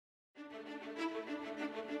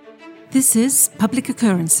This is Public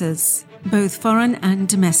Occurrences, both foreign and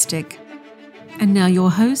domestic. And now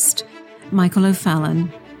your host, Michael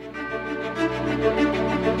O'Fallon.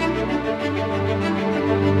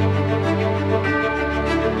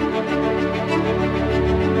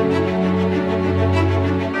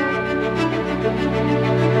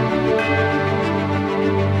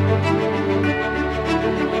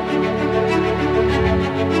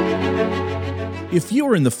 If you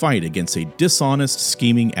are in the fight against a dishonest,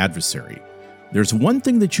 scheming adversary, there's one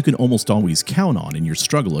thing that you can almost always count on in your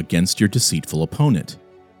struggle against your deceitful opponent.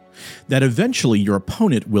 That eventually your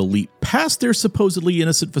opponent will leap past their supposedly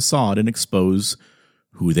innocent facade and expose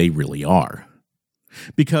who they really are.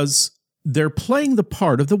 Because they're playing the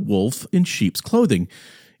part of the wolf in sheep's clothing.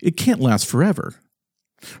 It can't last forever.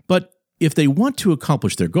 But if they want to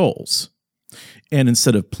accomplish their goals, and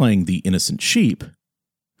instead of playing the innocent sheep,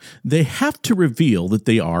 they have to reveal that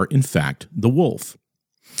they are, in fact, the wolf.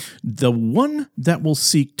 The one that will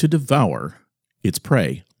seek to devour its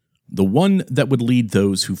prey. The one that would lead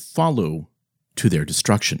those who follow to their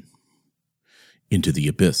destruction. Into the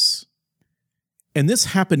abyss. And this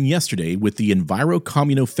happened yesterday with the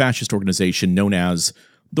enviro-communo-fascist organization known as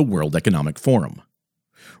the World Economic Forum.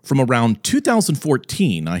 From around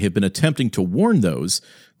 2014, I have been attempting to warn those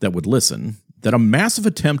that would listen that a massive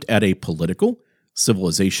attempt at a political,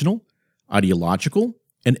 civilizational, ideological,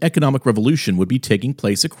 and economic revolution would be taking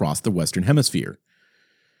place across the Western Hemisphere.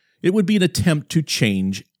 It would be an attempt to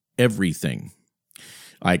change everything.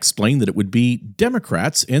 I explained that it would be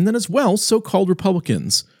Democrats and then as well so-called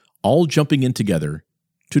Republicans all jumping in together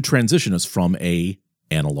to transition us from an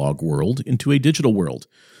analog world into a digital world,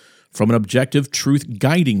 from an objective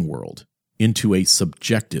truth-guiding world into a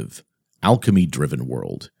subjective, alchemy-driven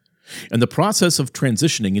world. And the process of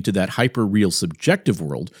transitioning into that hyper-real subjective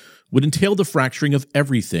world would entail the fracturing of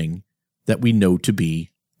everything that we know to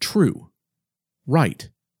be true, right,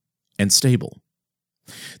 and stable.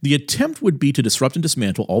 The attempt would be to disrupt and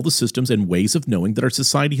dismantle all the systems and ways of knowing that our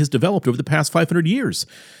society has developed over the past 500 years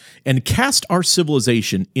and cast our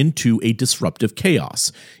civilization into a disruptive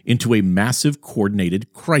chaos, into a massive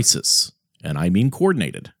coordinated crisis, and I mean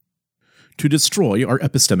coordinated, to destroy our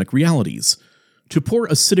epistemic realities, to pour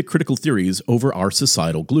acidic critical theories over our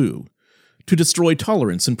societal glue, to destroy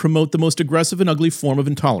tolerance and promote the most aggressive and ugly form of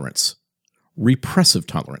intolerance, repressive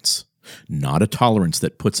tolerance, not a tolerance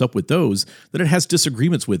that puts up with those that it has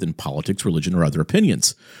disagreements with in politics, religion, or other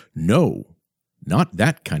opinions. No, not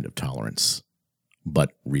that kind of tolerance,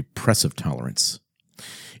 but repressive tolerance.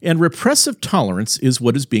 And repressive tolerance is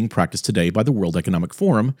what is being practiced today by the World Economic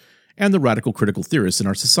Forum and the radical critical theorists in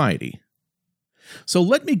our society. So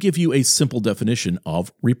let me give you a simple definition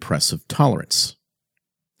of repressive tolerance.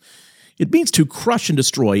 It means to crush and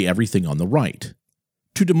destroy everything on the right,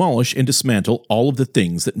 to demolish and dismantle all of the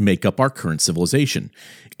things that make up our current civilization,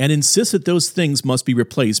 and insist that those things must be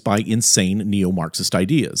replaced by insane neo-Marxist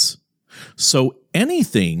ideas. So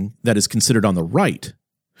anything that is considered on the right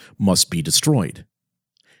must be destroyed.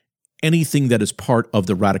 Anything that is part of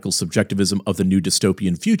the radical subjectivism of the new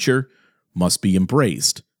dystopian future must be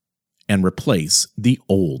embraced and replace the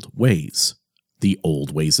old ways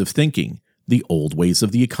of thinking, the old ways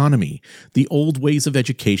of the economy, the old ways of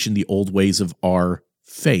education, the old ways of our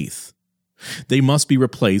faith. They must be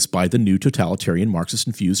replaced by the new totalitarian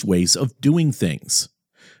Marxist-infused ways of doing things.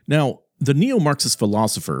 Now, the neo-Marxist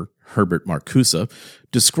philosopher Herbert Marcuse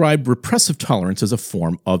described repressive tolerance as a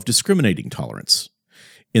form of discriminating tolerance,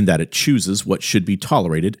 in that it chooses what should be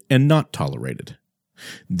tolerated and not tolerated.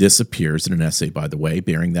 This appears in an essay, by the way,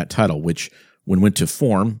 bearing that title, which, when went to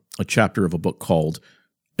form, a chapter of a book called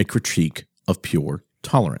A Critique of Pure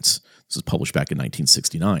Tolerance. This was published back in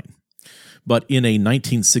 1969. But in a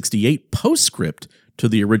 1968 postscript to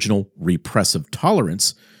the original Repressive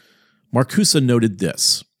Tolerance, Marcuse noted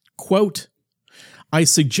this, quote, "I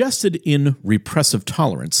suggested in Repressive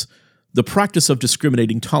Tolerance the practice of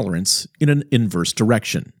discriminating tolerance in an inverse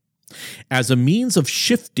direction, as a means of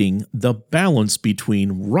shifting the balance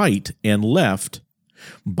between right and left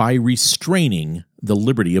by restraining the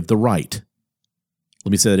liberty of the right."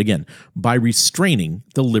 Let me say that again. By restraining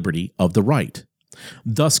the liberty of the right,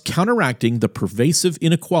 thus counteracting the pervasive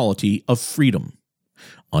inequality of freedom,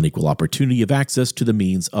 unequal opportunity of access to the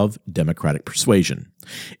means of democratic persuasion,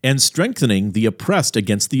 and strengthening the oppressed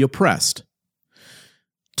against the oppressed.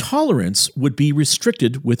 Tolerance would be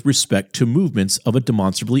restricted with respect to movements of a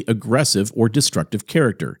demonstrably aggressive or destructive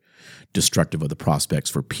character, destructive of the prospects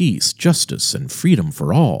for peace, justice, and freedom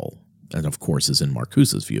for all, and of course is in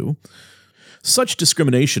Marcuse's view. Such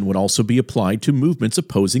discrimination would also be applied to movements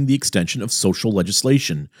opposing the extension of social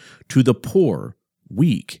legislation to the poor,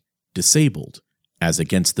 weak, disabled, as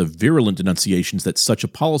against the virulent denunciations that such a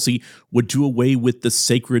policy would do away with the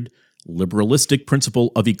sacred liberalistic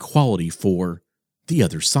principle of equality for the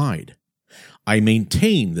other side. I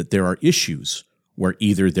maintain that there are issues where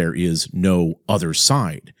either there is no other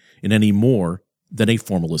side in any more than a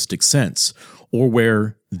formalistic sense, or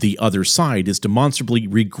where the other side is demonstrably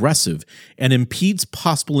regressive and impedes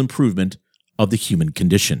possible improvement of the human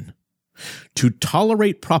condition. To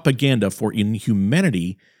tolerate propaganda for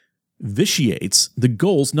inhumanity vitiates the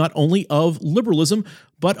goals not only of liberalism,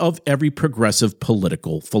 but of every progressive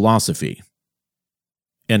political philosophy.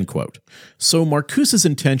 End quote. So Marcuse's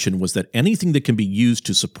intention was that anything that can be used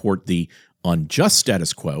to support the unjust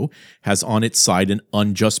status quo has on its side an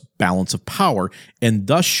unjust balance of power, and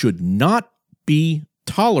thus should not be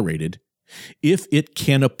tolerated if it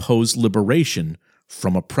can oppose liberation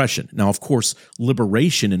from oppression. Now, of course,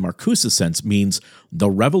 liberation in Marcuse's sense means the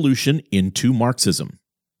revolution into Marxism.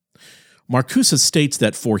 Marcuse states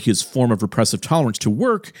that for his form of repressive tolerance to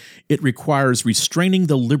work, it requires restraining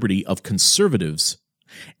the liberty of conservatives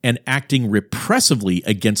and acting repressively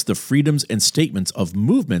against the freedoms and statements of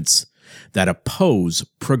movements that oppose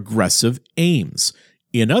progressive aims.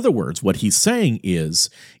 In other words, what he's saying is,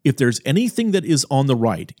 if there's anything that is on the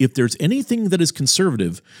right, if there's anything that is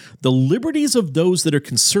conservative, the liberties of those that are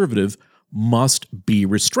conservative must be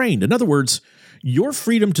restrained. In other words, your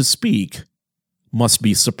freedom to speak must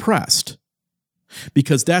be suppressed,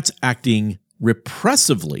 because that's acting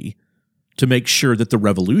repressively to make sure that the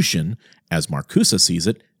revolution, as Marcuse sees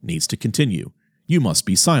it, needs to continue. You must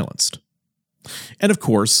be silenced. And of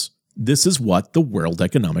course, this is what the World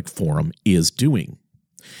Economic Forum is doing.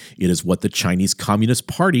 It is what the Chinese Communist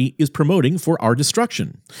Party is promoting for our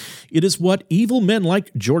destruction. It is what evil men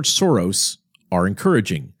like George Soros are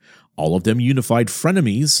encouraging, all of them unified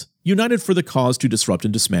frenemies, united for the cause to disrupt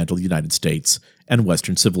and dismantle the United States and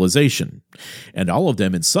Western civilization, and all of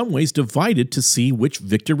them in some ways divided to see which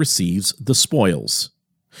victor receives the spoils.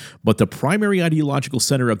 But the primary ideological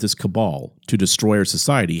center of this cabal to destroy our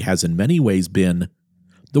society has in many ways been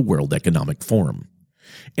the World Economic Forum.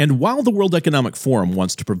 And while the World Economic Forum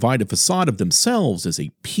wants to provide a facade of themselves as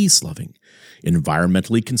a peace-loving,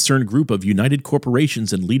 environmentally concerned group of united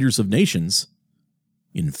corporations and leaders of nations,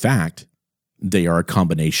 in fact, they are a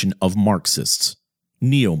combination of Marxists,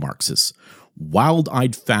 neo-Marxists,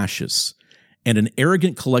 wild-eyed fascists, and an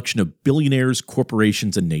arrogant collection of billionaires,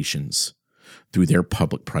 corporations, and nations, through their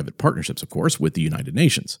public-private partnerships, of course, with the United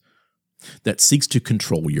Nations, that seeks to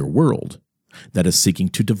control your world, that is seeking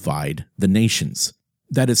to divide the nations,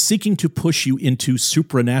 that is seeking to push you into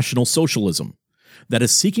supranational socialism, that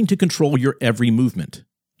is seeking to control your every movement,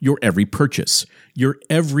 your every purchase, your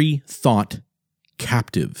every thought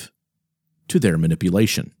captive to their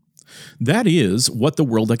manipulation. That is what the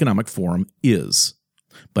World Economic Forum is.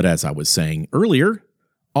 But as I was saying earlier,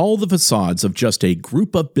 all the facades of just a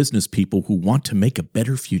group of business people who want to make a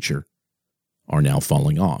better future are now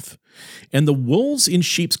falling off, and the wolves in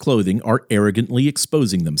sheep's clothing are arrogantly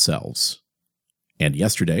exposing themselves. And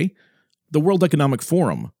yesterday, the World Economic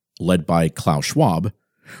Forum, led by Klaus Schwab,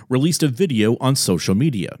 released a video on social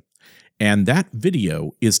media, and that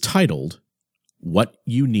video is titled, "What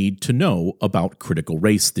You Need to Know About Critical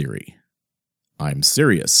Race Theory." I'm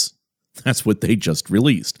serious. That's what they just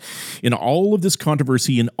released. In all of this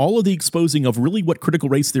controversy and all of the exposing of really what critical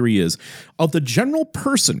race theory is, of the general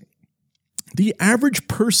person, the average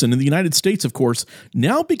person in the United States, of course,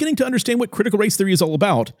 now beginning to understand what critical race theory is all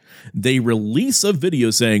about, they release a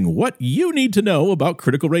video saying what you need to know about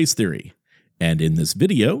critical race theory. And in this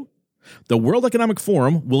video, the World Economic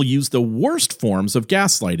Forum will use the worst forms of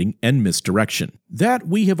gaslighting and misdirection that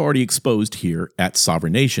we have already exposed here at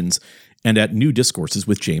Sovereign Nations and at New Discourses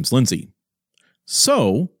with James Lindsay.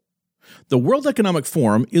 So, the World Economic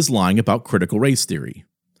Forum is lying about critical race theory.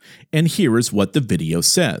 And here is what the video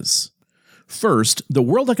says. First, the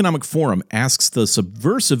World Economic Forum asks the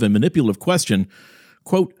subversive and manipulative question,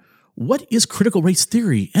 quote, "What is critical race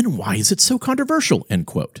theory and why is it so controversial?" End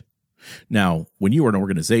quote. Now, when you are an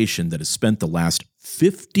organization that has spent the last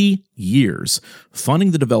 50 years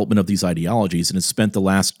funding the development of these ideologies and has spent the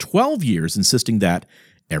last 12 years insisting that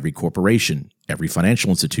every corporation, every financial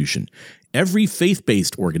institution, every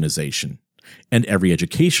faith-based organization, and every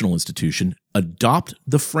educational institution adopt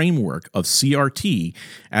the framework of CRT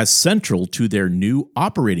as central to their new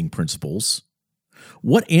operating principles,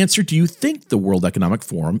 what answer do you think the World Economic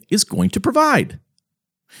Forum is going to provide?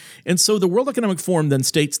 And so the World Economic Forum then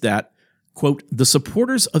states that, quote, "The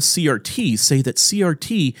supporters of CRT say that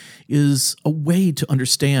CRT is a way to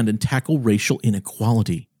understand and tackle racial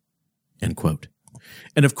inequality," end quote.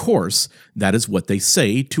 And of course, that is what they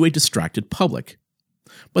say to a distracted public.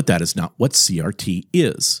 But that is not what CRT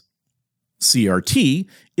is. CRT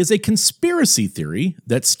is a conspiracy theory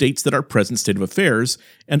that states that our present state of affairs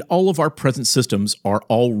and all of our present systems are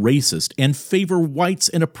all racist and favor whites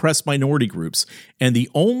and oppress minority groups, and the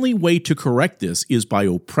only way to correct this is by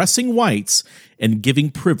oppressing whites and giving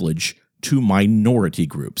privilege to minority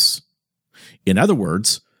groups. In other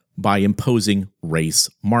words, by imposing race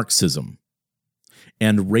Marxism.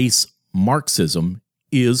 And race Marxism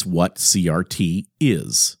is what CRT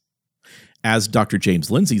is. As Dr. James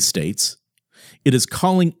Lindsay states, it is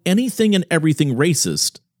calling anything and everything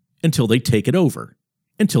racist until they take it over,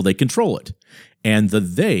 until they control it. And the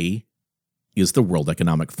they is the World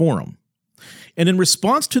Economic Forum. And in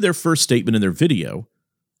response to their first statement in their video,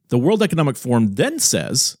 the World Economic Forum then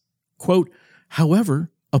says, quote, however,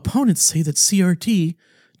 opponents say that CRT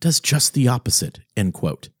does just the opposite, end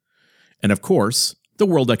quote. And of course, the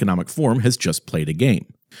World Economic Forum has just played a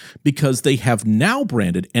game, because they have now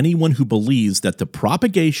branded anyone who believes that the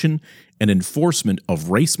propagation and enforcement of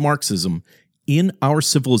race Marxism in our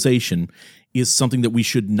civilization is something that we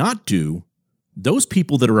should not do. Those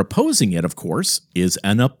people that are opposing it, of course, is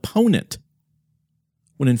an opponent.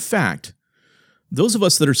 When in fact, those of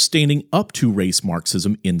us that are standing up to race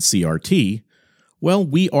Marxism in CRT, well,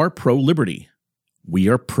 we are pro-liberty. We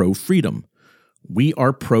are pro-freedom. We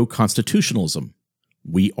are pro-constitutionalism.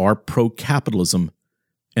 We are pro-capitalism.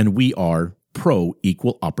 And we are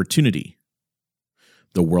pro-equal opportunity.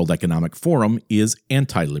 The World Economic Forum is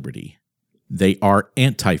anti-liberty. They are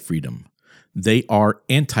anti-freedom. They are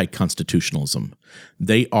anti-constitutionalism.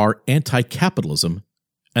 They are anti-capitalism.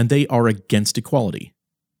 And they are against equality.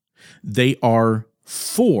 They are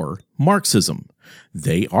for Marxism.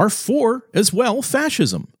 They are for, as well,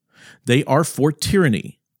 fascism. They are for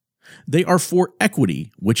tyranny. They are for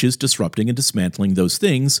equity, which is disrupting and dismantling those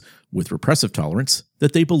things with repressive tolerance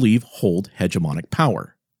that they believe hold hegemonic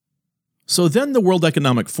power. So then the World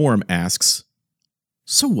Economic Forum asks,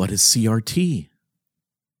 so what is CRT?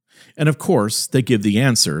 And of course, they give the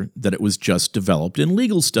answer that it was just developed in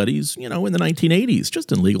legal studies, in the 1980s,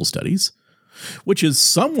 just in legal studies, which is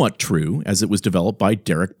somewhat true as it was developed by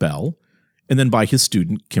Derek Bell and then by his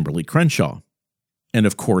student Kimberly Crenshaw. And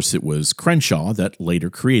of course, it was Crenshaw that later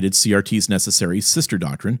created CRT's necessary sister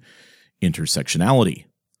doctrine, intersectionality.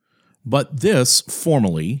 But this,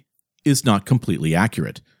 formally, is not completely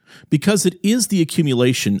accurate, because it is the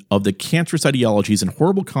accumulation of the cancerous ideologies and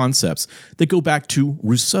horrible concepts that go back to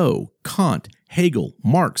Rousseau, Kant, Hegel,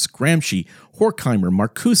 Marx, Gramsci, Horkheimer,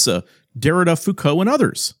 Marcuse, Derrida, Foucault, and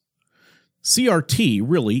others. CRT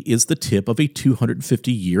really is the tip of a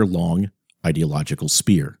 250-year-long ideological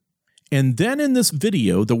spear. And then in this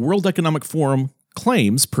video, the World Economic Forum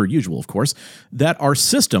claims, per usual, of course, that our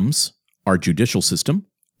systems, our judicial system,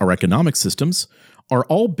 our economic systems, are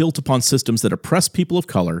all built upon systems that oppress people of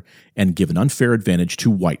color and give an unfair advantage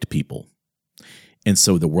to white people. And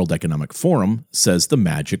so the World Economic Forum says the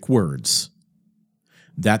magic words,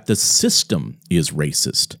 that the system is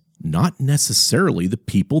racist, not necessarily the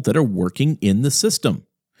people that are working in the system,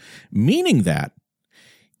 meaning that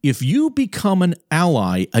if you become an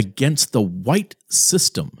ally against the white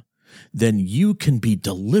system, then you can be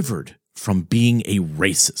delivered from being a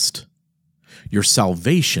racist. Your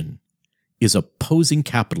salvation is opposing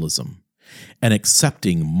capitalism and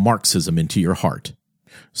accepting Marxism into your heart.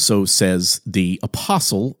 So says the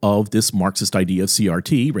apostle of this Marxist idea of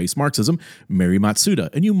CRT, race Marxism, Mary Matsuda.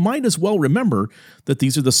 And you might as well remember that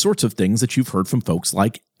these are the sorts of things that you've heard from folks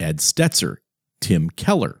like Ed Stetzer, Tim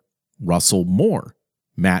Keller, Russell Moore,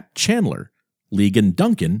 Matt Chandler, Ligon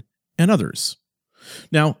Duncan, and others.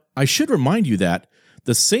 Now, I should remind you that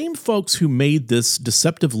the same folks who made this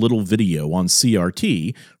deceptive little video on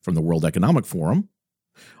CRT from the World Economic Forum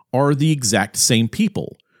are the exact same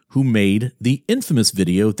people who made the infamous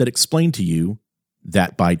video that explained to you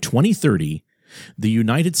that by 2030, the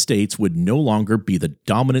United States would no longer be the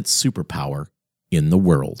dominant superpower in the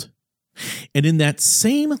world. And in that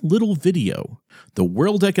same little video, the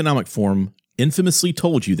World Economic Forum infamously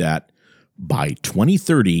told you that by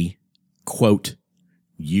 2030, quote,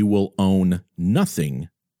 you will own nothing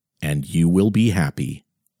and you will be happy,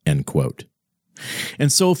 end quote.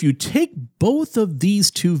 And so if you take both of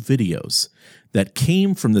these two videos that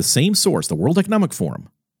came from the same source, the World Economic Forum,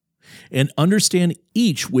 and understand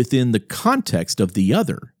each within the context of the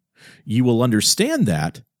other, you will understand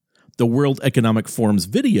that the World Economic Forum's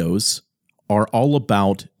videos are all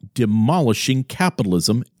about demolishing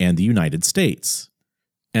capitalism and the United States,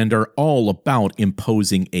 and are all about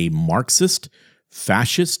imposing a Marxist,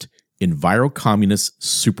 fascist, enviro-communist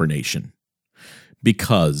supernation.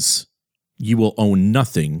 Because you will own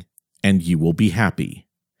nothing and you will be happy.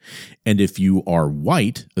 And if you are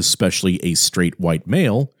white, especially a straight white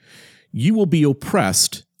male, you will be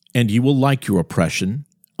oppressed and you will like your oppression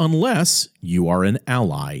unless you are an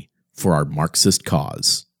ally for our Marxist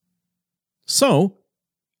cause. So,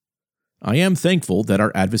 I am thankful that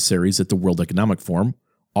our adversaries at the World Economic Forum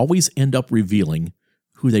always end up revealing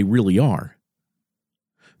who they really are.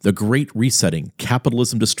 The great resetting,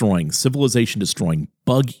 capitalism destroying, civilization destroying,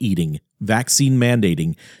 bug eating, vaccine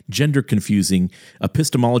mandating, gender confusing,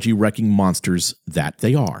 epistemology wrecking monsters that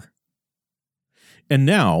they are. And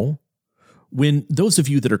now, when those of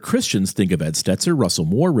you that are Christians think of Ed Stetzer, Russell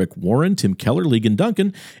Moore, Rick Warren, Tim Keller, Ligon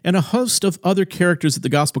Duncan, and a host of other characters at the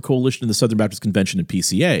Gospel Coalition and the Southern Baptist Convention and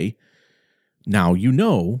PCA, now you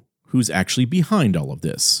know who's actually behind all of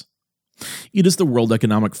this. It is the World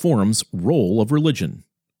Economic Forum's role of religion.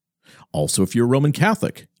 Also, if you're a Roman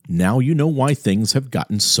Catholic, now you know why things have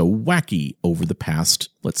gotten so wacky over the past,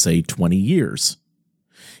 let's say, 20 years.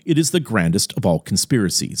 It is the grandest of all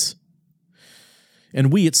conspiracies.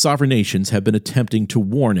 And we at Sovereign Nations have been attempting to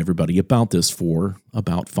warn everybody about this for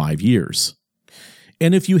about 5 years.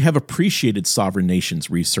 And if you have appreciated Sovereign Nations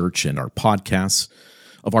research and our podcasts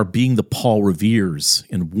of our being the Paul Reveres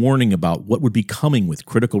and warning about what would be coming with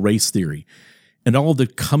critical race theory and all of the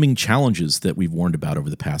coming challenges that we've warned about over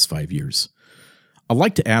the past 5 years, I'd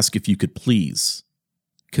like to ask if you could please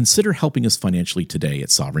consider helping us financially today at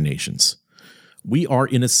Sovereign Nations. We are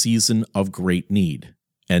in a season of great need,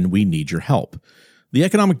 and we need your help. The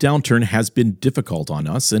economic downturn has been difficult on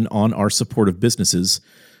us and on our supportive businesses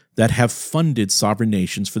that have funded Sovereign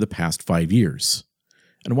Nations for the past 5 years.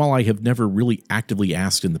 And while I have never really actively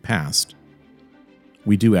asked in the past,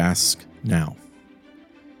 we do ask now.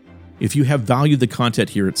 If you have valued the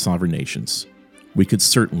content here at Sovereign Nations, we could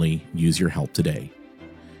certainly use your help today.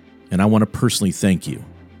 And I want to personally thank you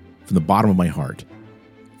from the bottom of my heart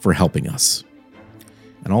for helping us,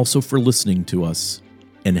 and also for listening to us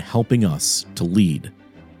and helping us to lead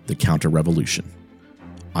the counter-revolution.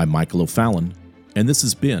 I'm Michael O'Fallon, and this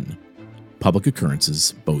has been Public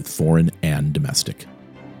Occurrences, both foreign and domestic.